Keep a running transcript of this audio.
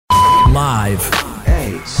Live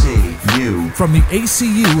ACU. from the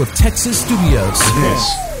ACU of Texas Studios.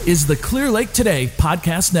 This is the Clear Lake Today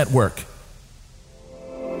Podcast Network.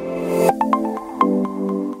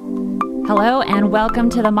 Hello and welcome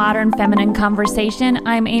to the Modern Feminine Conversation.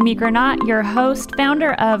 I'm Amy Granat, your host,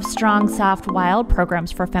 founder of Strong, Soft, Wild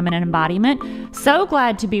Programs for Feminine Embodiment. So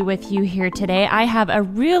glad to be with you here today. I have a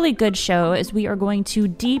really good show as we are going to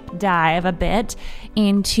deep dive a bit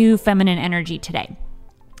into feminine energy today.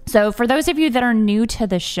 So for those of you that are new to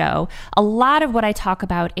the show, a lot of what I talk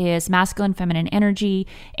about is masculine, feminine energy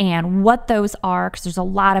and what those are, because there's a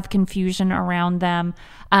lot of confusion around them.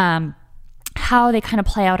 How they kind of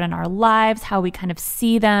play out in our lives, how we kind of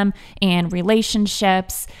see them in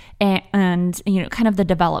relationships, and you know, kind of the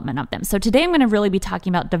development of them. So today I'm going to really be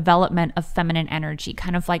talking about development of feminine energy,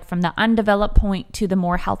 kind of like from the undeveloped point to the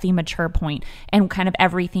more healthy, mature point, and kind of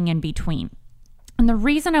everything in between. And the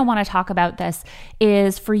reason I want to talk about this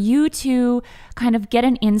is for you to kind of get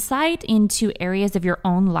an insight into areas of your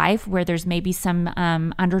own life where there's maybe some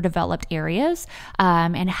underdeveloped areas,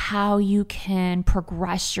 and how you can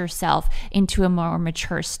progress yourself into a more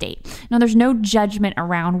mature state. Now, there's no judgment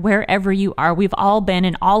around wherever you are. We've all been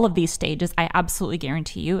in all of these stages, I absolutely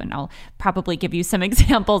guarantee you, and I'll probably give you some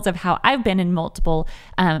examples of how I've been in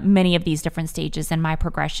many of these different stages in my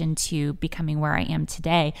progression to becoming where I am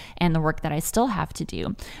today and the work that I still have to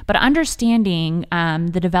do. But understanding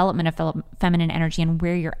the development of feminine energy and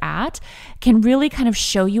where you're at can really kind of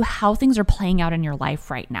show you how things are playing out in your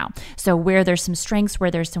life right now. So where there's some strengths,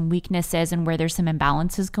 where there's some weaknesses, and where there's some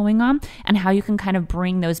imbalances going on, and how you can kind of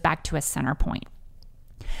bring those back to a center point.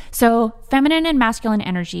 So feminine and masculine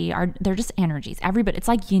energy they're just energies. Everybody, it's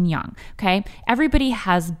like yin yang, okay? Everybody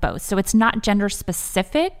has both. So it's not gender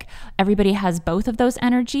specific. Everybody has both of those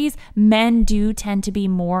energies. Men do tend to be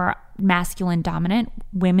more masculine dominant.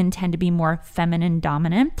 Women tend to be more feminine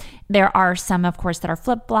dominant. There are some, of course, that are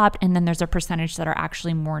flip-flopped, and then there's a percentage that are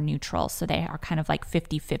actually more neutral. So they are kind of like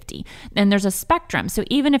 50-50. Then there's a spectrum. So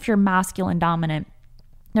even if you're masculine dominant,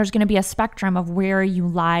 there's going to be a spectrum of where you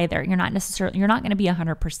lie there. You're not going to be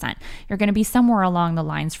 100%. You're going to be somewhere along the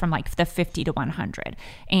lines from like the 50 to 100.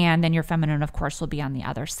 And then your feminine, of course, will be on the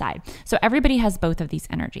other side. So everybody has both of these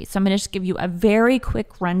energies. So I'm going to just give you a very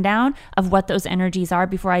quick rundown of what those energies are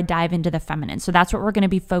before I dive into the feminine. So that's what we're going to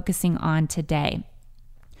be focusing on today.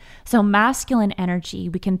 So masculine energy,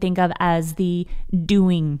 we can think of as the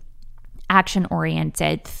doing,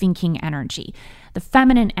 action-oriented, thinking energy. The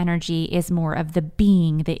feminine energy is more of the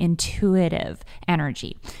being, the intuitive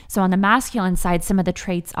energy. So on the masculine side, some of the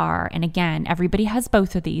traits are, and again, everybody has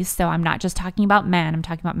both of these. So I'm not just talking about men, I'm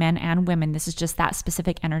talking about men and women. This is just that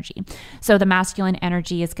specific energy. So the masculine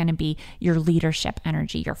energy is going to be your leadership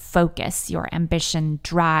energy, your focus, your ambition,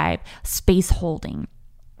 drive, space holding.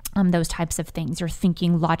 Those types of things, your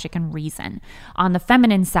thinking, logic, and reason. On the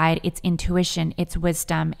feminine side, it's intuition, it's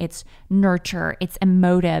wisdom, it's nurture, it's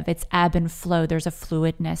emotive, it's ebb and flow. There's a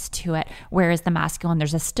fluidness to it, whereas the masculine,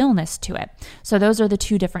 there's a stillness to it. So those are the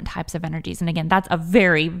two different types of energies. And again, that's a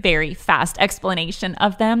very, very fast explanation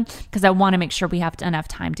of them because I want to make sure we have enough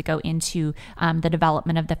time to go into the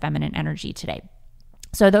development of the feminine energy today.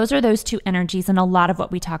 So those are those two energies and a lot of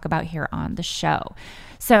what we talk about here on the show.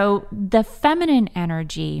 So the feminine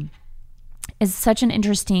energy is it's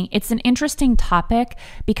an interesting topic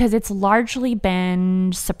because it's largely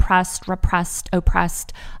been suppressed, repressed,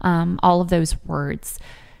 oppressed, all of those words.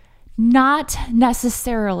 Not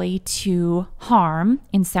necessarily to harm.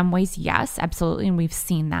 In some ways, yes, absolutely, and we've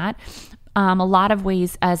seen that. A lot of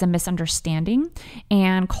ways as a misunderstanding.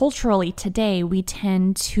 And culturally today, we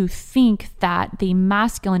tend to think that the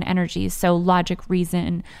masculine energies, so logic,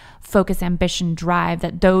 reason, focus, ambition, drive,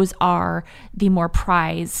 that those are the more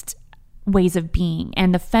prized ways of being,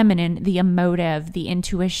 and the feminine, the emotive, the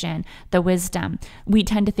intuition, the wisdom, we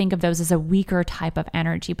tend to think of those as a weaker type of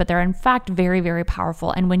energy, but they're in fact very, very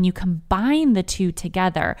powerful. And when you combine the two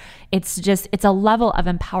together, it's a level of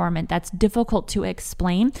empowerment that's difficult to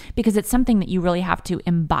explain because it's something that you really have to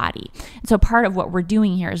embody. So part of what we're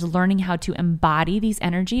doing here is learning how to embody these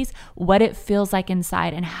energies, what it feels like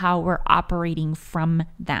inside, and how we're operating from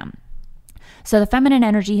them. So the feminine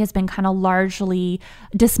energy has been kind of largely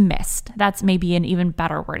dismissed. That's maybe an even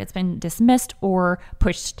better word. It's been dismissed or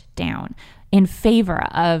pushed down. in favor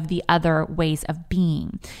of the other ways of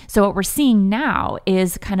being. So what we're seeing now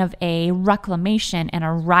is kind of a reclamation and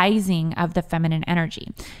a rising of the feminine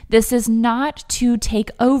energy. This is not to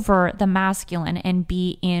take over the masculine and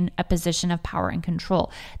be in a position of power and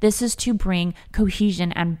control. This is to bring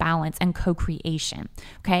cohesion and balance and co-creation.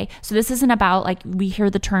 Okay. So this isn't about, like, you may hear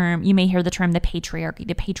the term, the patriarchy.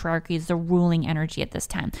 The patriarchy is the ruling energy at this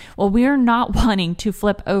time. Well, we're not wanting to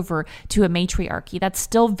flip over to a matriarchy. That's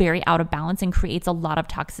still very out of balance and creates a lot of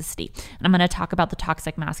toxicity. And I'm going to talk about the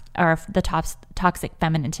toxic toxic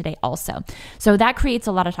feminine today also. So that creates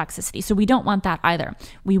a lot of toxicity. So we don't want that either.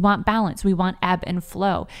 We want balance. We want ebb and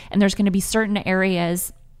flow. And there's going to be certain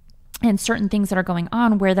areas and certain things that are going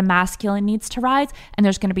on where the masculine needs to rise, and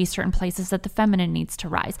there's going to be certain places that the feminine needs to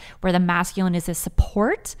rise, where the masculine is a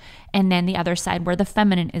support, and then the other side where the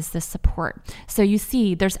feminine is the support. So you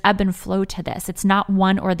see, there's ebb and flow to this. It's not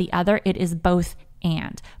one or the other. It is both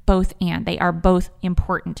and. They are both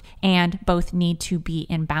important and both need to be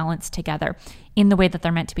in balance together in the way that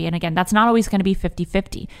they're meant to be. And again, that's not always going to be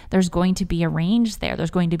 50-50. There's going to be a range there.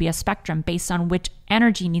 There's going to be a spectrum based on which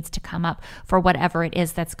energy needs to come up for whatever it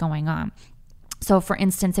is that's going on. So for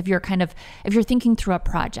instance, if you're thinking through a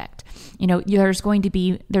project, there's going to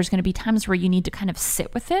be times where you need to kind of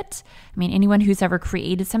sit with it. I mean, anyone who's ever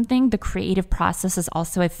created something, the creative process is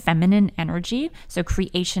also a feminine energy. So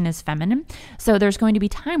creation is feminine. So there's going to be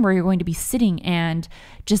time where you're going to be sitting and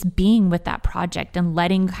just being with that project and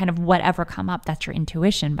letting kind of whatever come up. That's your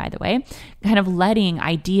intuition, by the way, kind of letting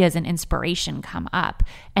ideas and inspiration come up.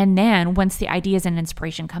 And then once the ideas and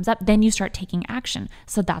inspiration comes up, then you start taking action.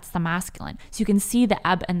 So that's the masculine. So you can see the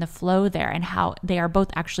ebb and the flow there and how they are both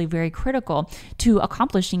actually very critical to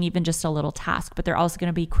accomplishing even just a little task, but they're also going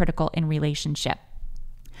to be critical in relationship.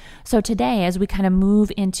 So today, as we kind of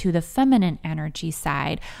move into the feminine energy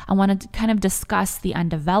side, I want to kind of discuss the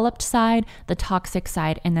undeveloped side, the toxic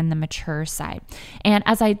side, and then the mature side. And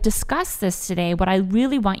as I discuss this today, what I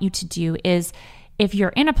really want you to do is, if you're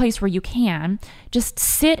in a place where you can, just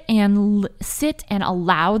sit and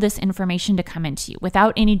allow this information to come into you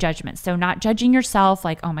without any judgment. So not judging yourself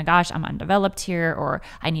like, oh my gosh, I'm undeveloped here, or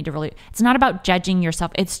I need to really, it's not about judging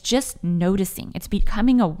yourself. It's just noticing. It's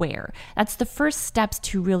becoming aware. That's the first steps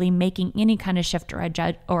to really making any kind of shift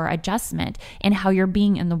or adjustment in how you're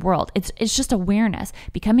being in the world. It's just awareness,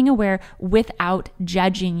 becoming aware without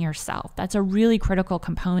judging yourself. That's a really critical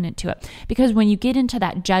component to it, because when you get into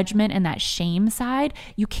that judgment and that shame side,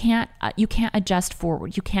 you can't adjust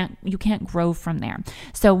forward. You can't grow from there.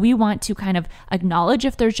 So we want to kind of acknowledge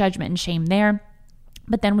if there's judgment and shame there,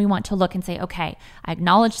 but then we want to look and say, okay, I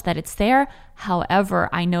acknowledge that it's there. However,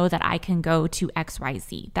 I know that I can go to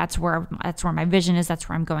XYZ. That's where my vision is. That's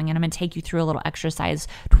where I'm going. And I'm going to take you through a little exercise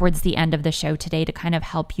towards the end of the show today to kind of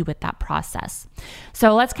help you with that process.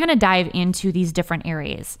 So let's kind of dive into these different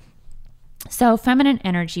areas. So feminine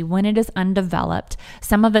energy, when it is undeveloped,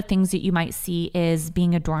 some of the things that you might see is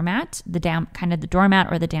being a doormat, the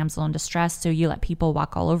doormat or the damsel in distress. So you let people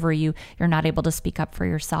walk all over you. You're not able to speak up for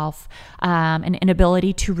yourself. An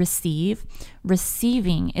inability to receive.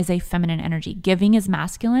 Receiving is a feminine energy. Giving is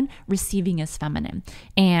masculine. Receiving is feminine.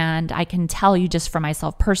 And I can tell you just for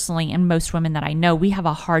myself personally, and most women that I know, we have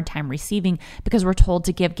a hard time receiving because we're told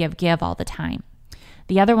to give all the time.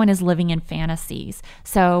 The other one is living in fantasies.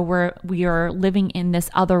 So we are living in this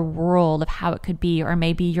other world of how it could be, or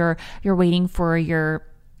maybe you're waiting for your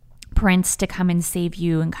prince to come and save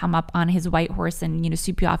you and come up on his white horse and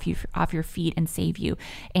sweep you off your feet and save you.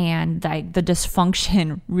 And the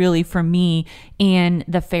dysfunction really for me in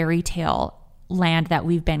the fairy tale land that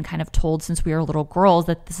we've been kind of told since we were little girls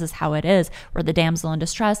that this is how it is. We're the damsel in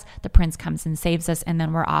distress, the prince comes and saves us, and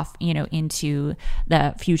then we're off, into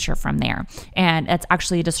the future from there. And it's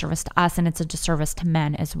actually a disservice to us, and it's a disservice to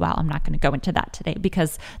men as well. I'm not going to go into that today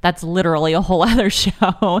because that's literally a whole other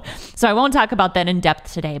show. So I won't talk about that in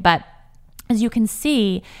depth today, but as you can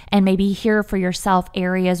see and maybe hear for yourself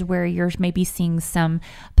areas where you're maybe seeing some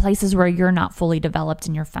places where you're not fully developed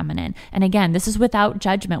in your feminine. And again, this is without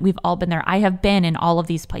judgment. We've all been there. I have been in all of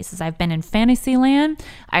these places. I've been in fantasy land.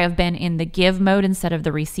 I have been in the give mode instead of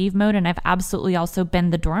the receive mode. And I've absolutely also been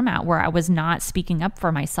the doormat where I was not speaking up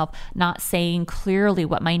for myself, not saying clearly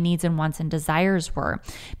what my needs and wants and desires were.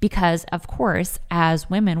 Because of course, as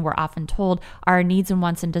women, we're often told our needs and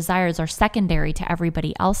wants and desires are secondary to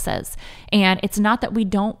everybody else's. And it's not that we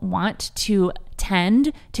don't want to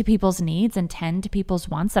tend to people's needs and tend to people's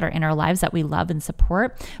wants that are in our lives that we love and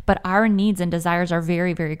support, but our needs and desires are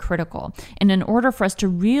very, very critical. And in order for us to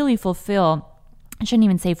really fulfill, I shouldn't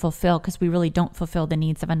even say fulfill because we really don't fulfill the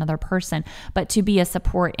needs of another person, but to be a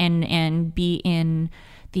support and be in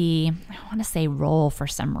I want to say role for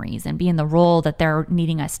some reason, be in the role that they're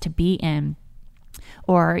needing us to be in,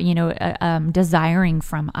 or, desiring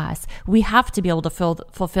from us. We have to be able to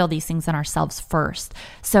fulfill these things in ourselves first.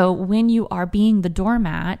 So when you are being the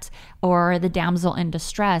doormat or the damsel in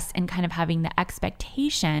distress and kind of having the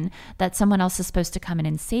expectation that someone else is supposed to come in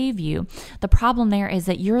and save you, the problem there is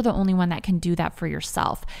that you're the only one that can do that for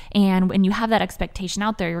yourself. And when you have that expectation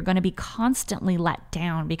out there, you're going to be constantly let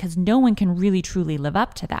down because no one can really truly live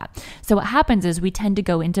up to that. So what happens is we tend to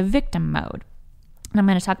go into victim mode. And I'm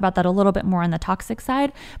going to talk about that a little bit more on the toxic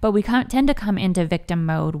side, but we tend to come into victim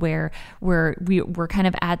mode where we're kind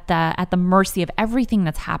of at the mercy of everything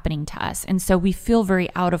that's happening to us. And so we feel very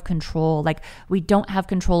out of control, like we don't have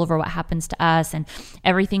control over what happens to us, and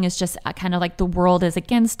everything is just kind of like the world is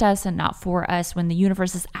against us and not for us, when the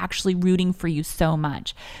universe is actually rooting for you so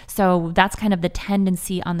much. So that's kind of the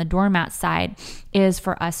tendency on the doormat side, is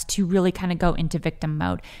for us to really kind of go into victim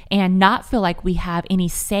mode and not feel like we have any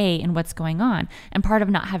say in what's going on. And part of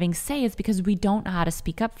not having say is because we don't know how to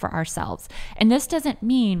speak up for ourselves. And this doesn't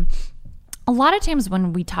mean, a lot of times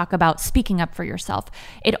when we talk about speaking up for yourself,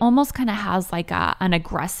 it almost kind of has like an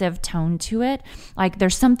aggressive tone to it. Like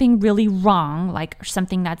there's something really wrong, like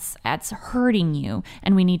something that's hurting you,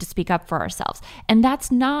 and we need to speak up for ourselves. And that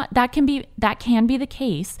can be the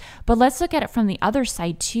case. But let's look at it from the other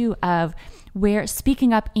side too, of where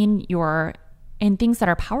speaking up in things that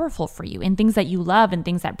are powerful for you, in things that you love and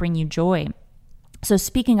things that bring you joy. So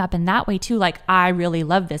speaking up in that way too, like, I really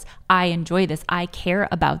love this, I enjoy this, I care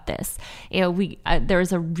about this. There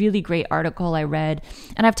was a really great article I read,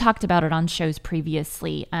 and I've talked about it on shows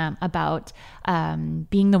previously, about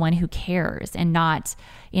being the one who cares, and not,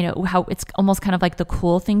 how it's almost kind of like the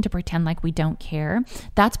cool thing to pretend like we don't care.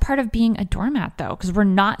 That's part of being a doormat though, because we're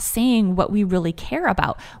not saying what we really care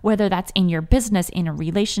about, whether that's in your business, in a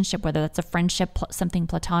relationship, whether that's a friendship, something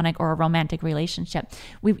platonic, or a romantic relationship.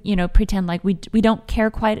 We, pretend like we don't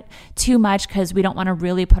care quite too much because we don't want to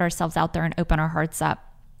really put ourselves out there and open our hearts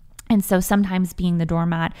up. And so sometimes being the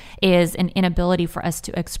doormat is an inability for us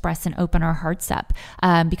to express and open our hearts up,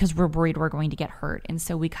 because we're worried we're going to get hurt. And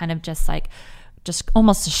so we kind of just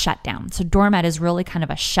almost a shutdown. So doormat is really kind of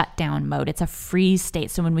a shutdown mode. It's a freeze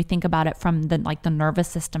state. So when we think about it from the nervous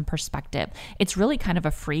system perspective, it's really kind of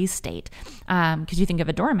a freeze state. Because you think of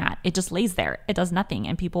a doormat, it just lays there. It does nothing,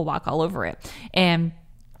 and people walk all over it. And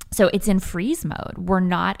so it's in freeze mode. We're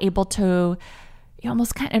not able to, it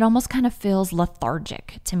almost kind of feels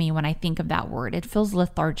lethargic to me when I think of that word. It feels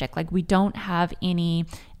lethargic, like we don't have any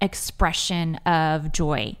expression of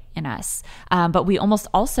joy in us. But we almost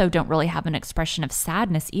also don't really have an expression of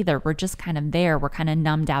sadness either. We're just kind of there. We're kind of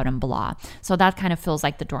numbed out and blah. So that kind of feels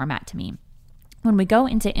like the doormat to me. When we go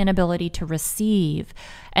into inability to receive,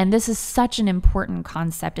 and this is such an important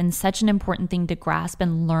concept and such an important thing to grasp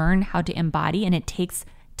and learn how to embody, and it takes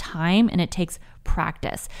time and it takes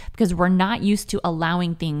practice, because we're not used to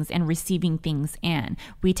allowing things and receiving things in.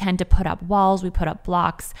 We tend to put up walls, we put up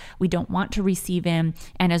blocks, we don't want to receive in.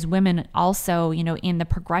 And as women also, in the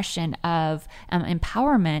progression of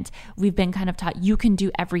empowerment, we've been kind of taught you can do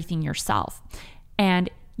everything yourself. And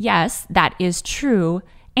yes, that is true.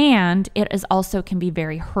 And it is also can be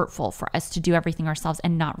very hurtful for us to do everything ourselves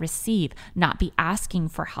and not receive, not be asking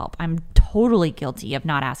for help. I'm totally guilty of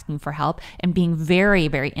not asking for help and being very,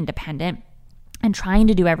 very independent and trying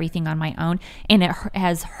to do everything on my own. And it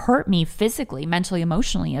has hurt me physically, mentally,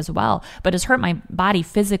 emotionally as well, but it's hurt my body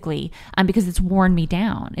physically because it's worn me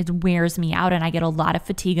down. It wears me out, and I get a lot of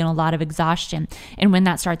fatigue and a lot of exhaustion. And when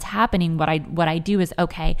that starts happening, what I do is,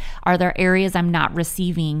 okay, are there areas I'm not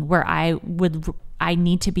receiving where I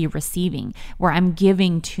need to be receiving, where I'm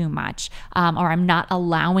giving too much, or I'm not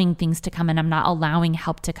allowing things to come in. I'm not allowing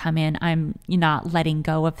help to come in. I'm not letting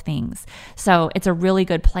go of things. So it's a really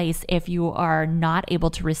good place if you are not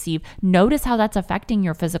able to receive. Notice how that's affecting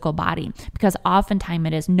your physical body, because oftentimes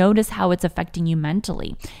it is. Notice how it's affecting you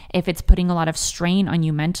mentally. If it's putting a lot of strain on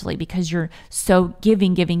you mentally because you're so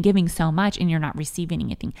giving so much and you're not receiving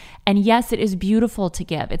anything. And yes, it is beautiful to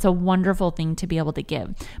give. It's a wonderful thing to be able to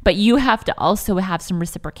give, but you have to also have some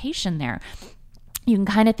reciprocation there. You can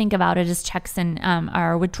kind of think about it as checks and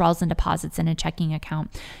or withdrawals and deposits in a checking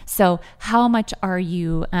account. So how much are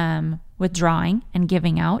you withdrawing and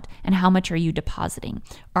giving out, and how much are you depositing?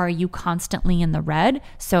 Are you constantly in the red,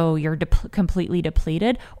 so you're completely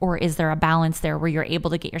depleted, or is there a balance there where you're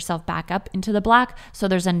able to get yourself back up into the black so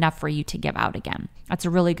there's enough for you to give out again? That's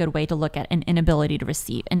a really good way to look at an inability to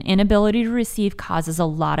receive. An inability to receive causes a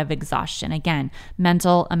lot of exhaustion. Again,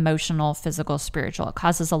 mental, emotional, physical, spiritual. It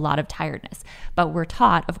causes a lot of tiredness. But we're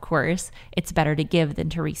taught, of course, it's better to give than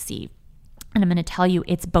to receive. And I'm going to tell you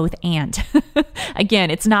it's both and.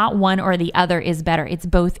 Again, it's not one or the other is better. It's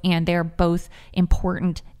both and. They're both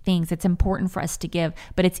important things. It's important for us to give,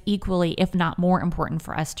 but it's equally, if not more important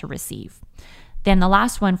for us to receive. Then the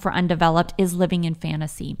last one for undeveloped is living in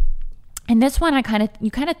fantasy. And this one,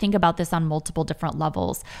 you kind of think about this on multiple different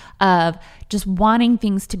levels of just wanting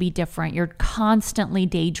things to be different. You're constantly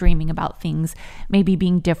daydreaming about things maybe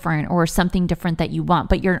being different or something different that you want,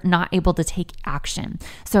 but you're not able to take action.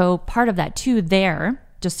 So part of that too there,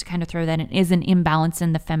 just to kind of throw that in, is an imbalance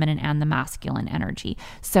in the feminine and the masculine energy.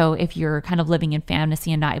 So if you're kind of living in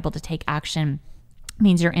fantasy and not able to take action,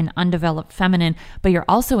 means you're in undeveloped feminine, but you're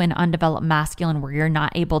also in undeveloped masculine, where you're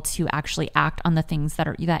not able to actually act on the things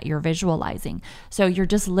that you're visualizing. So you're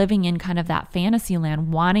just living in kind of that fantasy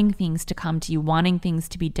land, wanting things to come to you, wanting things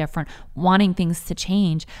to be different, wanting things to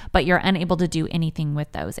change, but you're unable to do anything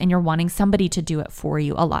with those. And you're wanting somebody to do it for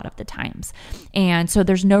you a lot of the times. And so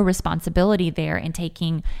there's no responsibility there in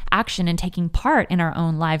taking action and taking part in our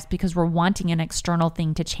own lives, because we're wanting an external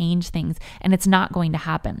thing to change things, and it's not going to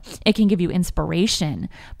happen. It can give you inspiration,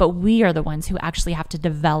 but we are the ones who actually have to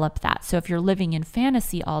develop that. So if you're living in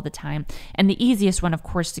fantasy all the time, and the easiest one, of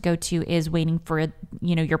course, to go to is waiting for,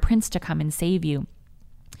 your prince to come and save you.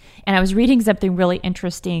 And I was reading something really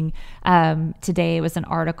interesting today. It was an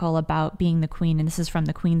article about being the queen, and this is from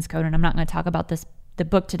the Queen's Code, and I'm not going to talk about the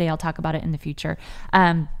book today. I'll talk about it in the future.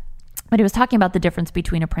 But it was talking about the difference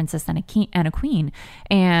between a princess and a queen.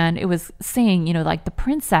 And it was saying, like the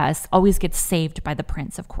princess always gets saved by the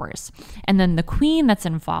prince, of course. And then the queen that's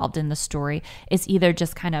involved in the story is either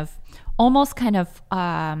just I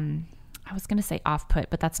was going to say off-put,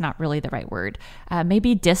 but that's not really the right word.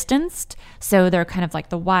 Maybe distanced. So they're kind of like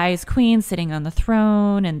the wise queen sitting on the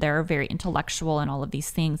throne, and they're very intellectual and all of these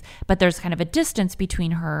things. But there's kind of a distance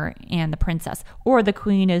between her and the princess. Or the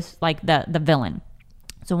queen is like the villain.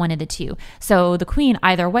 So one of the two. So the queen,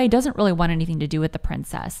 either way, doesn't really want anything to do with the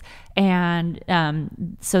princess. And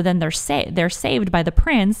so then they're saved by the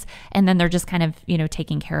prince, and then they're just kind of,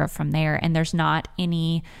 taken care of from there. And there's not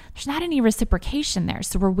any reciprocation there.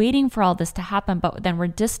 So we're waiting for all this to happen, but then we're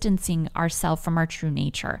distancing ourselves from our true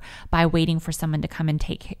nature by waiting for someone to come and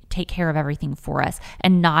take care of everything for us,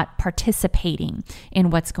 and not participating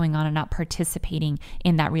in what's going on, and not participating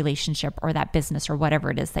in that relationship or that business or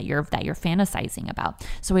whatever it is that you're fantasizing about.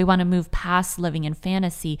 So we want to move past living in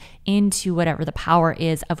fantasy into whatever the power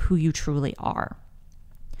is of who you truly are.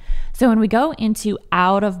 So when we go into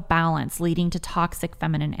out of balance, leading to toxic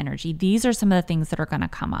feminine energy, these are some of the things that are going to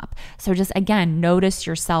come up. So just again, notice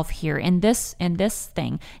yourself here in this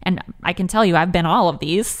thing. And I can tell you, I've been all of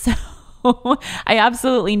these. So I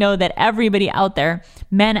absolutely know that everybody out there,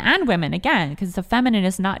 men and women, again, because the feminine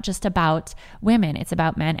is not just about women, it's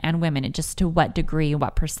about men and women, and just to what degree,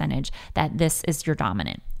 what percentage that this is your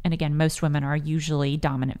dominant. And again, most women are usually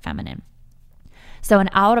dominant feminine. So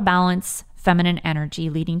an out of balance feminine energy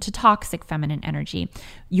leading to toxic feminine energy,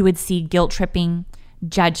 you would see guilt tripping,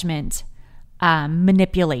 judgment,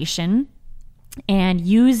 manipulation, and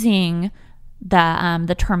using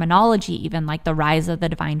the terminology, even like the rise of the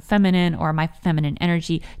divine feminine or my feminine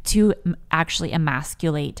energy, to actually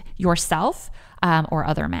emasculate yourself or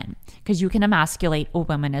other men. Because you can emasculate a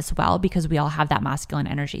woman as well, because we all have that masculine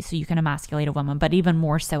energy. So you can emasculate a woman, but even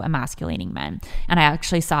more so emasculating men. And I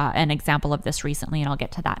actually saw an example of this recently, and I'll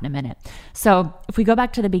get to that in a minute. So if we go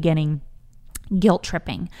back to the beginning, guilt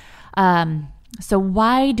tripping. So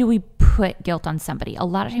why do we put guilt on somebody? A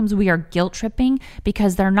lot of times we are guilt tripping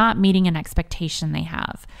because they're not meeting an expectation they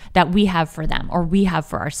have, that we have for them, or we have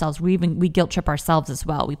for ourselves. We guilt trip ourselves as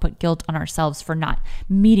well. We put guilt on ourselves for not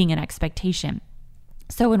meeting an expectation.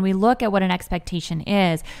 So when we look at what an expectation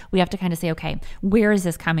is, we have to kind of say, okay, where is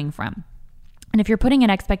this coming from? And if you're putting an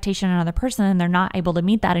expectation on another person and they're not able to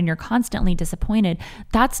meet that, and you're constantly disappointed,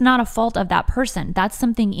 that's not a fault of that person. That's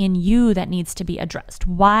something in you that needs to be addressed.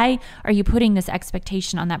 Why are you putting this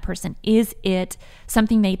expectation on that person? Is it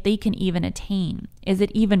something that they can even attain? Is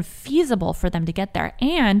it even feasible for them to get there?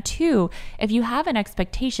 And two, if you have an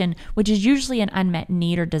expectation, which is usually an unmet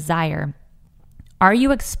need or desire, are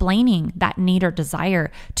you explaining that need or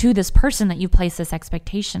desire to this person that you place this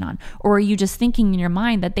expectation on? Or are you just thinking in your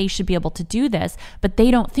mind that they should be able to do this, but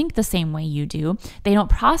they don't think the same way you do? They don't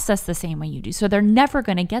process the same way you do. So they're never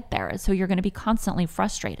going to get there. So you're going to be constantly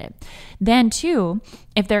frustrated. Then two,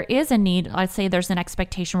 if there is a need, let's say there's an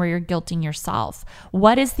expectation where you're guilting yourself.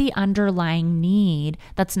 What is the underlying need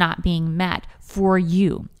that's not being met for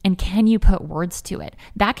you? And can you put words to it?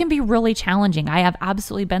 That can be really challenging. I have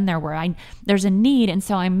absolutely been there where there's a need, and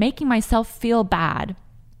so I'm making myself feel bad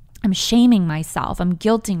I'm shaming myself. I'm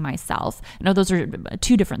guilting myself. I know those are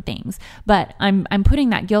two different things, but I'm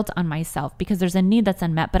putting that guilt on myself because there's a need that's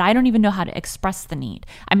unmet, but I don't even know how to express the need.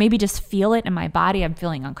 I maybe just feel it in my body. I'm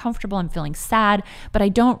feeling uncomfortable. I'm feeling sad, but I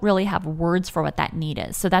don't really have words for what that need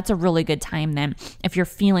is. So that's a really good time then, if you're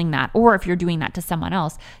feeling that, or if you're doing that to someone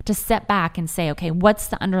else, to step back and say, okay, what's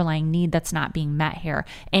the underlying need that's not being met here?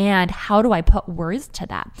 And how do I put words to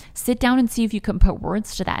that? Sit down and see if you can put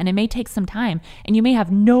words to that. And it may take some time, and you may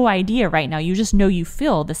have no idea right now. You just know you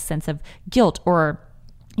feel this sense of guilt, or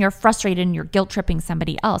you're frustrated and you're guilt tripping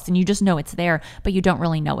somebody else, and you just know it's there, but you don't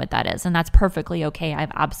really know what that is. And that's perfectly okay.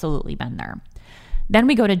 I've absolutely been there. Then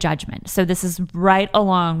we go to judgment. So this is right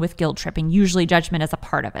along with guilt tripping. Usually judgment is a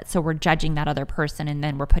part of it. So we're judging that other person, and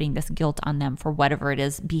then we're putting this guilt on them for whatever it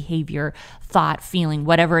is, behavior, thought, feeling,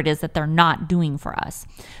 whatever it is that they're not doing for us.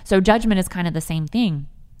 So judgment is kind of the same thing.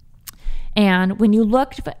 And when you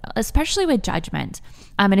look, especially with judgment,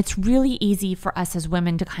 and it's really easy for us as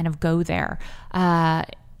women to kind of go there.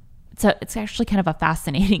 So it's actually kind of a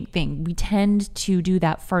fascinating thing. We tend to do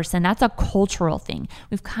that first, and that's a cultural thing.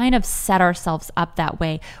 We've kind of set ourselves up that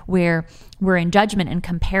way, where we're in judgment and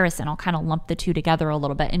comparison. I'll kind of lump the two together a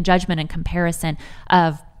little bit. In judgment and comparison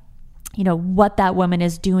of, you know, what that woman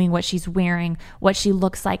is doing, what she's wearing, what she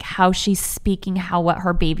looks like, how she's speaking, what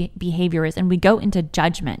her behavior is. And we go into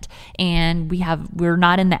judgment, and we're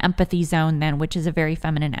not in the empathy zone then, which is a very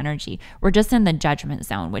feminine energy. We're just in the judgment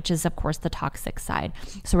zone, which is of course the toxic side.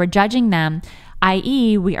 So we're judging them,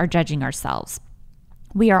 i.e. we are judging ourselves.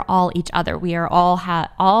 We are all each other. We are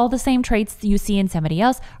all the same traits you see in somebody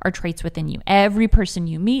else are traits within you. Every person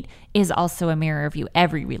you meet is also a mirror of you.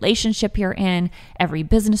 Every relationship you're in, every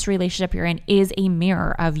business relationship you're in is a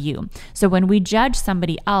mirror of you. So when we judge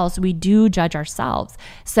somebody else, we do judge ourselves.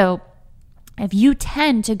 So if you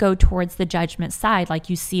tend to go towards the judgment side,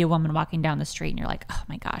 like you see a woman walking down the street and you're like, oh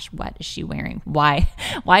my gosh, what is she wearing? Why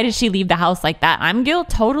did she leave the house like that? I'm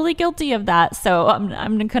totally guilty of that. So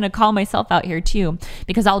I'm going to call myself out here too,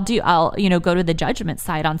 because I'll go to the judgment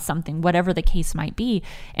side on something, whatever the case might be.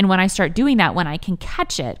 And when I start doing that, when I can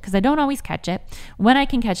catch it, because I don't always catch it, when I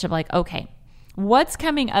can catch it, I'm like, okay, what's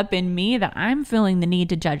coming up in me that I'm feeling the need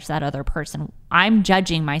to judge that other person? I'm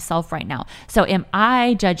judging myself right now. So am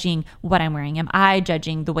I judging what I'm wearing? Am I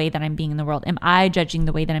judging the way that I'm being in the world? Am I judging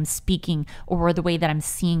the way that I'm speaking or the way that I'm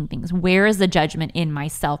seeing things? Where is the judgment in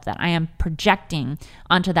myself that I am projecting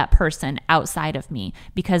onto that person outside of me?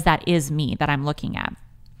 Because that is me that I'm looking at.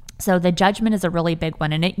 So the judgment is a really big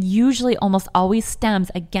one, and it usually almost always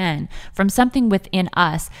stems, again, from something within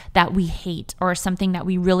us that we hate, or something that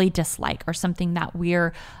we really dislike, or something that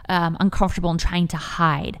we're uncomfortable and trying to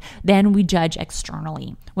hide. Then we judge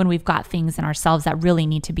externally when we've got things in ourselves that really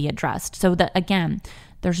need to be addressed. So that, again,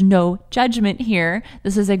 there's no judgment here.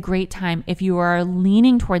 This is a great time if you are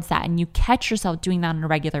leaning towards that and you catch yourself doing that on a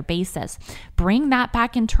regular basis. Bring that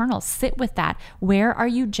back internal. Sit with that. Where are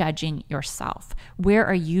you judging yourself? Where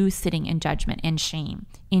are you sitting in judgment and shame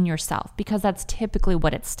in yourself? Because that's typically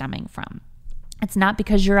what it's stemming from. It's not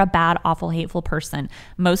because you're a bad, awful, hateful person.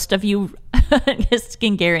 Most of you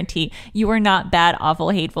can guarantee you are not bad, awful,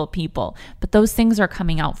 hateful people. But those things are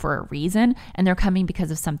coming out for a reason, and they're coming because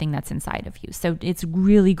of something that's inside of you. So it's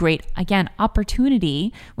really great, again,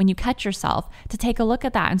 opportunity when you catch yourself to take a look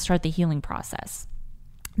at that and start the healing process.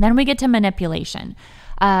 Then we get to manipulation.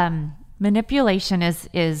 Manipulation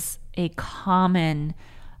is a common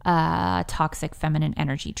toxic feminine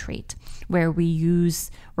energy trait, where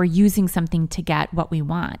we're using something to get what we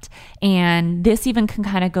want. And this even can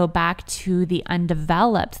kind of go back to the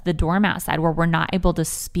undeveloped, the doormat side, where we're not able to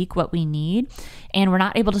speak what we need, and we're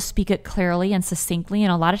not able to speak it clearly and succinctly.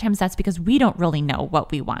 And a lot of times that's because we don't really know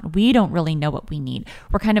what we want. We don't really know what we need.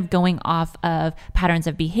 We're kind of going off of patterns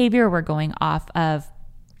of behavior. We're going off of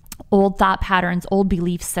old thought patterns, old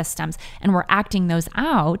belief systems, and we're acting those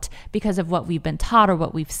out because of what we've been taught or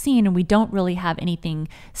what we've seen, and we don't really have anything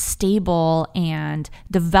stable and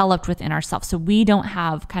developed within ourselves. So we don't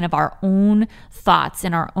have kind of our own thoughts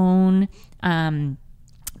and our own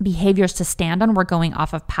behaviors to stand on. We're going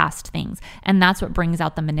off of past things, and that's what brings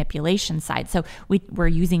out the manipulation side. So we're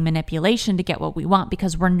using manipulation to get what we want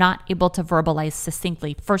because we're not able to verbalize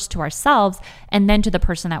succinctly, first to ourselves and then to the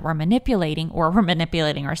person that we're manipulating, or we're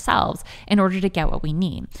manipulating ourselves in order to get what we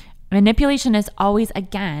need. Manipulation is always,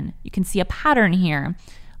 again, you can see a pattern here,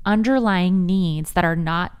 underlying needs that are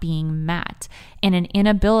not being met, and an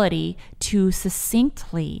inability to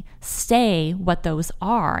succinctly say what those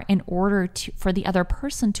are in order for the other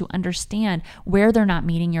person to understand where they're not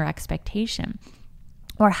meeting your expectation.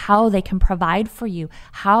 or how they can provide for you,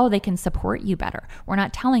 how they can support you better. We're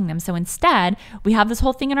not telling them. So instead, we have this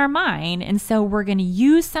whole thing in our mind. And so we're going to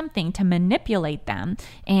use something to manipulate them.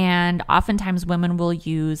 And oftentimes women will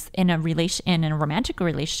use in a romantic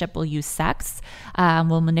relationship, will use sex,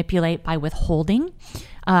 will manipulate by withholding.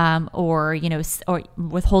 Or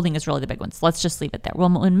withholding is really the big one. So let's just leave it there. We'll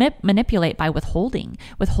manipulate by withholding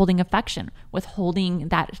affection, withholding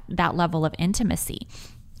that level of intimacy.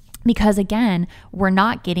 Because again, we're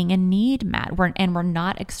not getting a need met, we're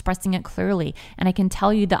not expressing it clearly. And I can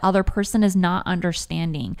tell you the other person is not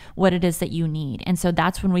understanding what it is that you need. And so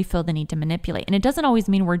that's when we feel the need to manipulate. And it doesn't always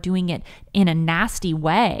mean we're doing it in a nasty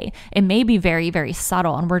way. It may be very, very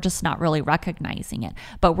subtle and we're just not really recognizing it.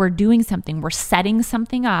 But we're doing something, we're setting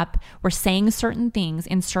something up, we're saying certain things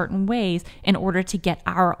in certain ways in order to get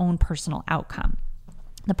our own personal outcome.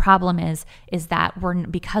 The problem is that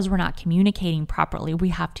because we're not communicating properly, we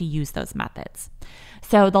have to use those methods.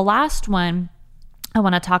 So the last one I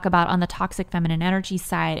want to talk about on the toxic feminine energy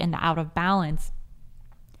side and the out of balance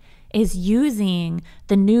is using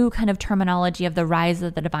the new kind of terminology of the rise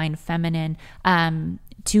of the divine feminine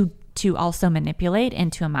to also manipulate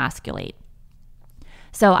and to emasculate.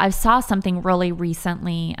 So I saw something really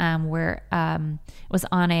recently where it was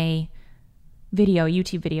on a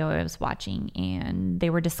YouTube video I was watching, and they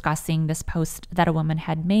were discussing this post that a woman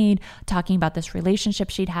had made talking about this relationship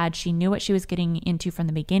she'd had. She knew what she was getting into from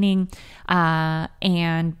the beginning,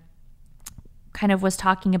 and kind of was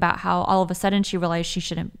talking about how all of a sudden she realized she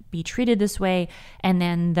shouldn't be treated this way, and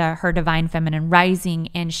then her divine feminine rising,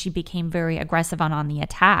 and she became very aggressive on the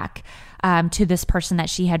attack to this person that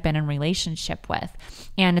she had been in relationship with.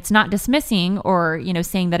 And it's not dismissing or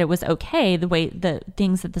saying that it was okay the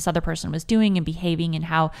things that this other person was doing and behaving and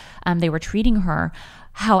how they were treating her.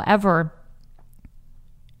 However,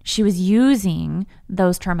 she was using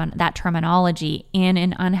that terminology in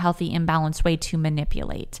an unhealthy, imbalanced way to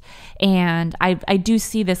manipulate. And I do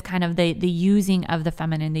see this kind of the using of the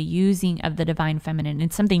feminine, the using of the divine feminine.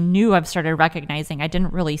 It's something new I've started recognizing. I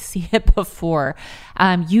didn't really see it before.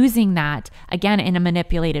 Using that, again, in a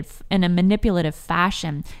manipulative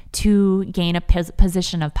fashion to gain a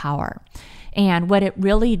position of power. And what it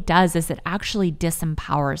really does is it actually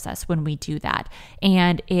disempowers us when we do that.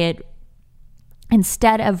 And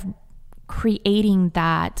instead of creating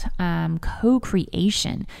that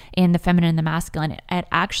co-creation in the feminine and the masculine, it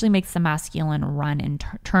actually makes the masculine run and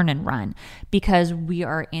turn and run, because we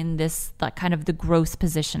are in this kind of the gross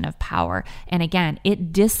position of power. And again,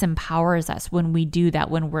 it disempowers us when we do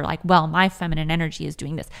that, when we're like, well, my feminine energy is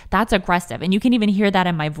doing this. That's aggressive. And you can even hear that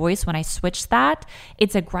in my voice when I switch that.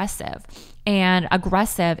 It's aggressive. And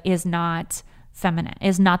aggressive is not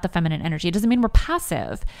the feminine energy. It doesn't mean we're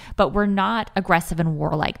passive, but we're not aggressive and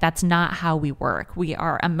warlike. That's not how we work. We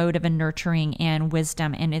are emotive and nurturing and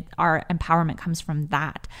wisdom, and our empowerment comes from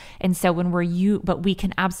that. And so but we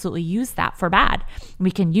can absolutely use that for bad. We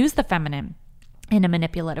can use the feminine in a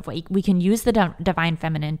manipulative way. We can use the divine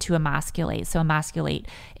feminine to emasculate. So emasculate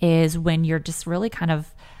is when you're just really kind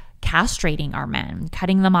of castrating our men,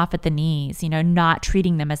 cutting them off at the knees, not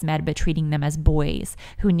treating them as men, but treating them as boys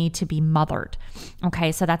who need to be mothered.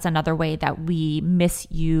 Okay, so that's another way that we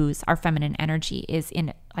misuse our feminine energy, is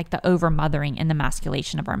in like the over mothering and the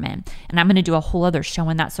emasculation of our men. And I'm going to do a whole other show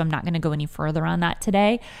on that, so I'm not going to go any further on that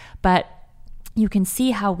today, but you can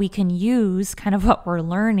see how we can use kind of what we're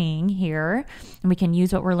learning here, and we can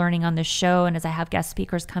use what we're learning on this show. And as I have guest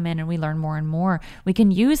speakers come in and we learn more and more, we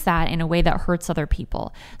can use that in a way that hurts other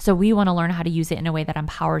people. So we want to learn how to use it in a way that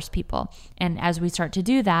empowers people. And as we start to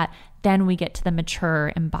do that, then we get to the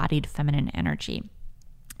mature, embodied feminine energy.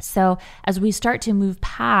 So as we start to move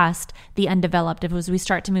past the undeveloped, as we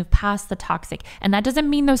start to move past the toxic, and that doesn't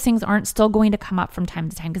mean those things aren't still going to come up from time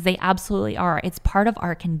to time, because they absolutely are. It's part of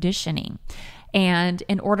our conditioning. And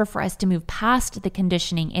in order for us to move past the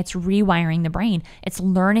conditioning, it's rewiring the brain. It's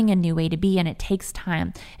learning a new way to be, and it takes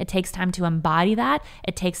time. It takes time to embody that.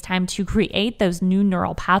 It takes time to create those new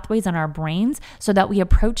neural pathways in our brains so that we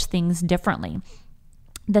approach things differently.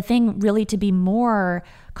 The thing really to be more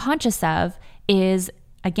conscious of is,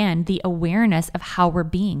 again, the awareness of how we're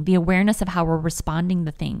being, the awareness of how we're responding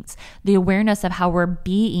to things, the awareness of how we're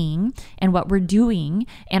being and what we're doing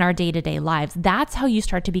in our day-to-day lives. That's how you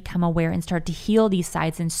start to become aware and start to heal these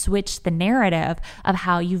sides and switch the narrative of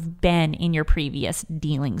how you've been in your previous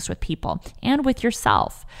dealings with people and with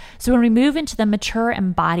yourself. So when we move into the mature,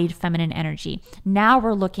 embodied feminine energy, now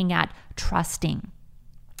we're looking at trusting.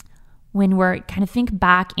 When we're kind of think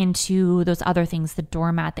back into those other things, the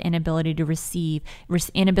doormat, the inability to receive.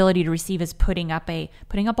 Inability to receive is putting up a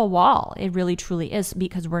wall. It really truly is,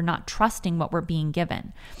 because we're not trusting what we're being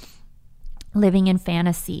given. living in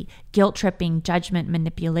fantasy, guilt tripping, judgment,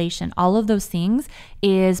 manipulation, all of those things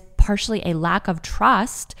is partially a lack of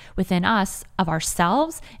trust within us of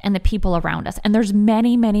ourselves and the people around us. And there's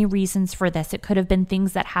many, many reasons for this. It could have been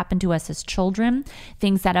things that happened to us as children,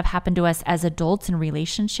 things that have happened to us as adults in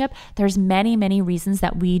relationship. There's many, many reasons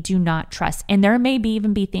that we do not trust. And there may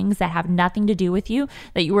even be things that have nothing to do with you,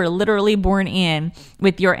 that you were literally born in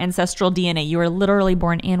with your ancestral DNA. You were literally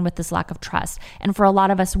born in with this lack of trust. And for a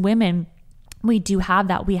lot of us women, we do have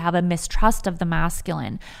that. We have a mistrust of the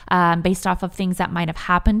masculine based off of things that might have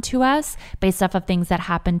happened to us, based off of things that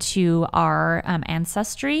happened to our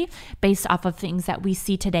ancestry, based off of things that we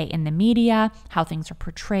see today in the media, how things are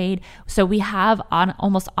portrayed. So we have on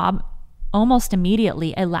almost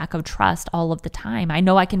immediately a lack of trust all of the time. I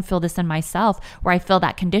know I can feel this in myself, where I feel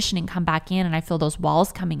that conditioning come back in and I feel those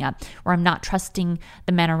walls coming up, where I'm not trusting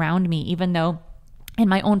the men around me, even though in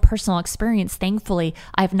my own personal experience, thankfully,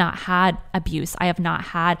 I have not had abuse. I have not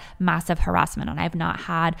had massive harassment, and I have not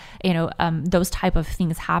had, those type of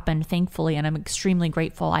things happen, thankfully, and I'm extremely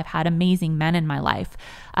grateful. I've had amazing men in my life.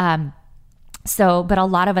 But a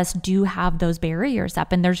lot of us do have those barriers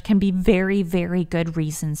up, and there can be very, very good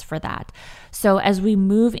reasons for that. So as we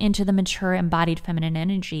move into the mature embodied feminine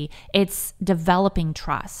energy, it's developing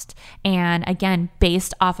trust. And again,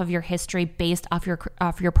 based off of your history, based off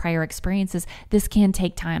your prior experiences, this can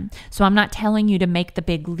take time. So I'm not telling you to make the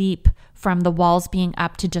big leap from the walls being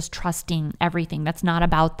up to just trusting everything. That's not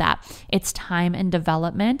about that. It's time and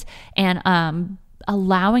development, and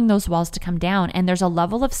allowing those walls to come down. And there's a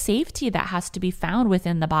level of safety that has to be found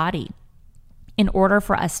within the body in order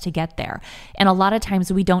for us to get there. And a lot of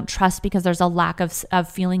times we don't trust because there's a lack of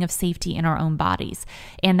feeling of safety in our own bodies.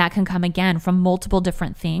 And that can come again from multiple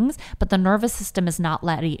different things, but the nervous system is not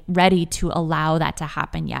ready to allow that to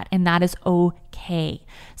happen yet. And that is okay.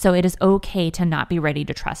 So it is okay to not be ready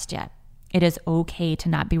to trust yet. It is okay to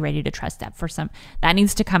not be ready to trust that. That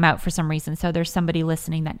needs to come out for some reason. So there's somebody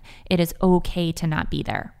listening that it is okay to not be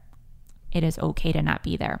there. It is okay to not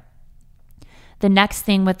be there. The next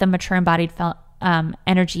thing with the mature embodied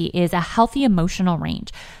energy is a healthy emotional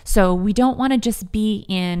range. So we don't want to just be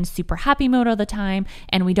in super happy mode all the time,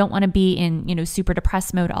 and we don't want to be in, super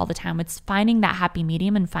depressed mode all the time. It's finding that happy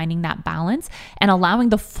medium and finding that balance and allowing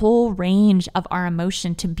the full range of our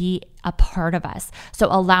emotion to be a part of us. So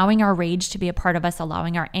allowing our rage to be a part of us,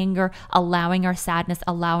 allowing our anger, allowing our sadness,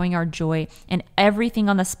 allowing our joy, and everything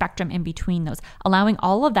on the spectrum in between those, allowing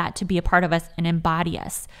all of that to be a part of us and embody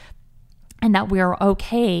us. And that we're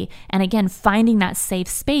okay. And again, finding that safe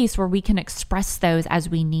space where we can express those as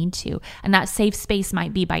we need to. And that safe space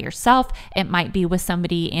might be by yourself. It might be with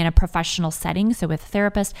somebody in a professional setting, so with a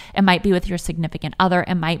therapist. It might be with your significant other.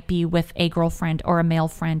 It might be with a girlfriend or a male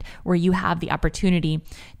friend, where you have the opportunity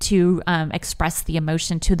to express the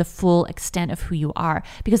emotion to the full extent of who you are,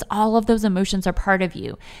 because all of those emotions are part of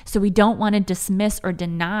you. So we don't want to dismiss or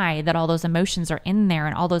deny that all those emotions are in there,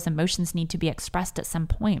 and all those emotions need to be expressed at some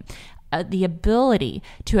point. The ability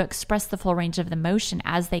to express the full range of the emotion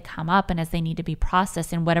as they come up and as they need to be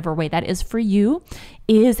processed in whatever way that is for you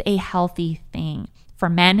is a healthy thing for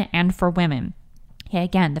men and for women. Okay,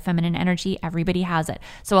 again, the feminine energy, everybody has it.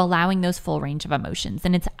 So allowing those full range of emotions.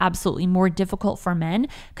 And it's absolutely more difficult for men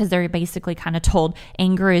because they're basically kind of told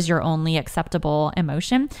anger is your only acceptable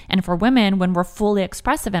emotion. And for women, when we're fully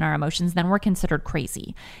expressive in our emotions, then we're considered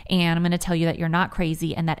crazy. And I'm going to tell you that you're not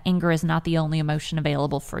crazy and that anger is not the only emotion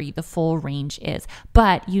available for you. The full range is.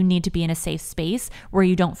 But you need to be in a safe space where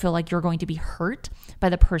you don't feel like you're going to be hurt by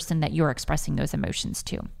the person that you're expressing those emotions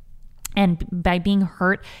to. And by being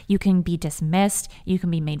hurt, you can be dismissed, you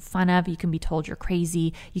can be made fun of, you can be told you're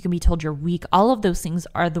crazy, you can be told you're weak. All of those things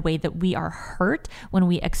are the way that we are hurt when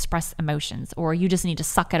we express emotions, or you just need to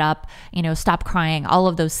suck it up, stop crying. All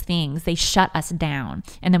of those things, they shut us down.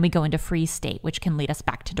 And then we go into freeze state, which can lead us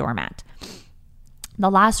back to doormat. The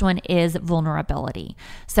last one is vulnerability.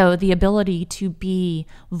 So the ability to be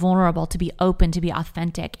vulnerable, to be open, to be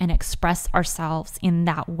authentic, and express ourselves in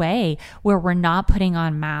that way where we're not putting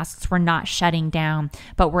on masks, we're not shutting down,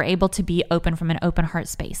 but we're able to be open from an open heart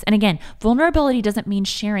space. And again, vulnerability doesn't mean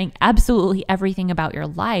sharing absolutely everything about your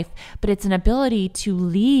life, but it's an ability to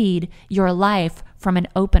lead your life from an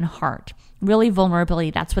open heart. Really, vulnerability,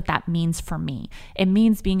 that's what that means for me. It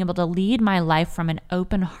means being able to lead my life from an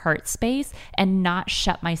open heart space and not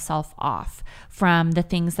shut myself off from the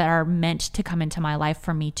things that are meant to come into my life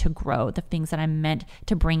for me to grow, the things that I'm meant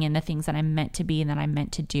to bring in, the things that I'm meant to be and that I'm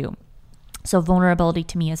meant to do. So vulnerability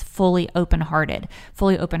to me is fully open-hearted.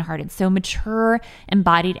 So mature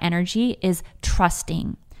embodied energy is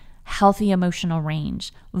trusting, healthy emotional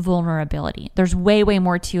range, vulnerability. There's way, way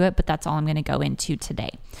more to it, but that's all I'm going to go into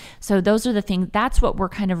today. So those are the things, that's what we're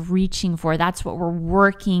kind of reaching for. That's what we're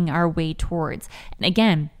working our way towards. And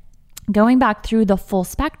again, going back through the full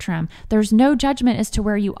spectrum, there's no judgment as to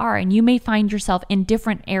where you are. And you may find yourself in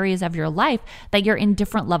different areas of your life that you're in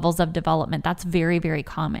different levels of development. That's very, very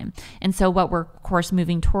common. And so what we're, of course,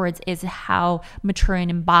 moving towards is how mature and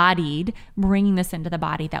embodied, bringing this into the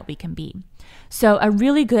body that we can be. So a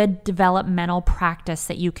really good developmental practice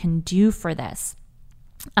that you can do for this,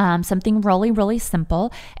 something really, really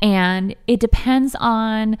simple. And it depends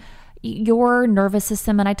on your nervous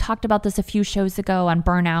system. And I talked about this a few shows ago on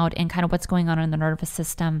burnout and kind of what's going on in the nervous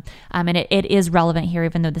system. And it is relevant here,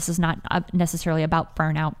 even though this is not necessarily about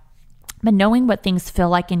burnout. But knowing what things feel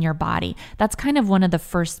like in your body, that's kind of one of the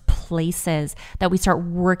first places that we start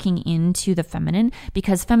working into the feminine,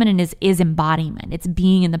 because feminine is embodiment. It's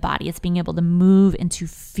being in the body. It's being able to move and to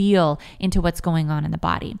feel into what's going on in the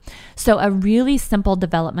body. So a really simple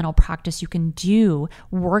developmental practice you can do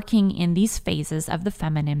working in these phases of the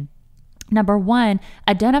feminine. Number one,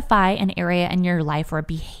 identify an area in your life or a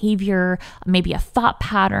behavior, maybe a thought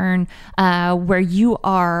pattern where you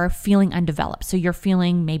are feeling undeveloped. So you're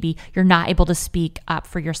feeling maybe you're not able to speak up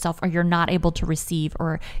for yourself, or you're not able to receive,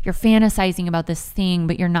 or you're fantasizing about this thing,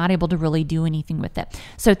 but you're not able to really do anything with it.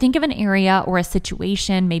 So think of an area or a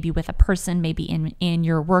situation, maybe with a person, maybe in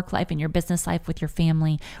your work life, in your business life, with your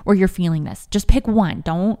family, where you're feeling this. Just pick one.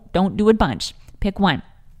 Don't do a bunch. Pick one.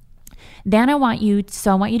 Then I want you to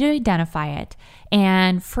identify it.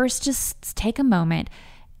 And first, just take a moment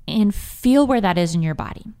and feel where that is in your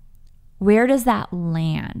body. Where does that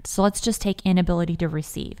land? So let's just take inability to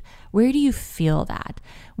receive. Where do you feel that?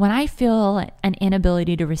 When I feel an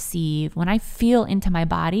inability to receive, when I feel into my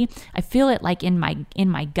body, I feel it like in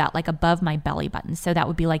my gut, like above my belly button. So that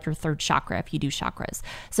would be like your third chakra if you do chakras.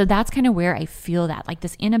 So that's kind of where I feel that, like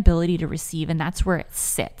this inability to receive, and that's where it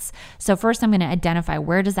sits. So first I'm going to identify,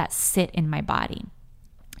 where does that sit in my body?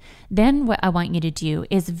 Then what I want you to do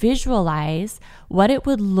is visualize what it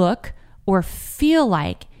would look or feel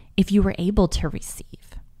like if you were able to receive.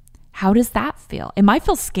 How does that feel? It might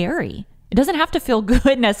feel scary. It doesn't have to feel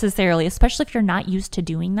good necessarily, especially if you're not used to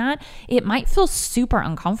doing that. It might feel super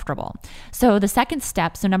uncomfortable. So the second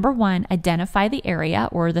step, so number one, identify the area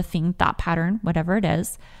or the thing, thought pattern, whatever it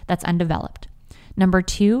is, that's undeveloped. Number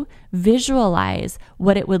two, visualize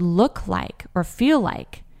what it would look like or feel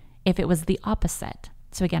like if it was the opposite.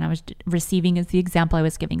 So again, I was receiving is the example I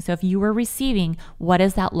was giving. So if you were receiving, what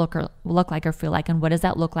does that look like or feel like? And what does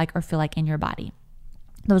that look like or feel like in your body?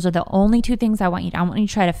 Those are the only two things I want you to. I want you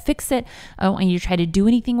to try to fix it. I don't want you to try to do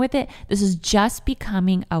anything with it. This is just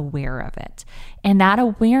becoming aware of it. And that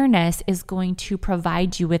awareness is going to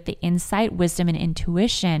provide you with the insight, wisdom, and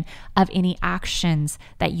intuition of any actions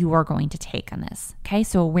that you are going to take on this. Okay,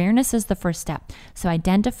 so awareness is the first step. So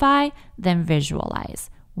identify, then visualize.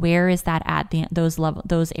 Where is that at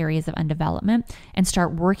those areas of undevelopment, and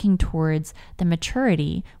start working towards the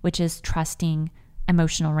maturity, which is trusting,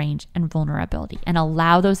 emotional range, and vulnerability, and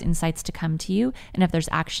allow those insights to come to you. And if there's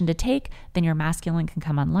action to take, then your masculine can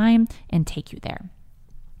come online and take you there.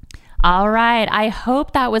 All right. I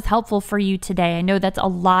hope that was helpful for you today. I know that's a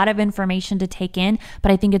lot of information to take in,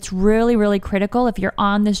 but I think it's really, really critical if you're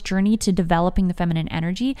on this journey to developing the feminine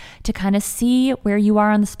energy to kind of see where you are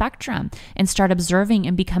on the spectrum and start observing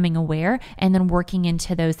and becoming aware, and then working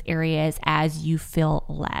into those areas as you feel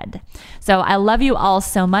led. So I love you all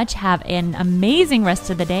so much. Have an amazing rest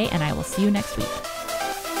of the day, and I will see you next week.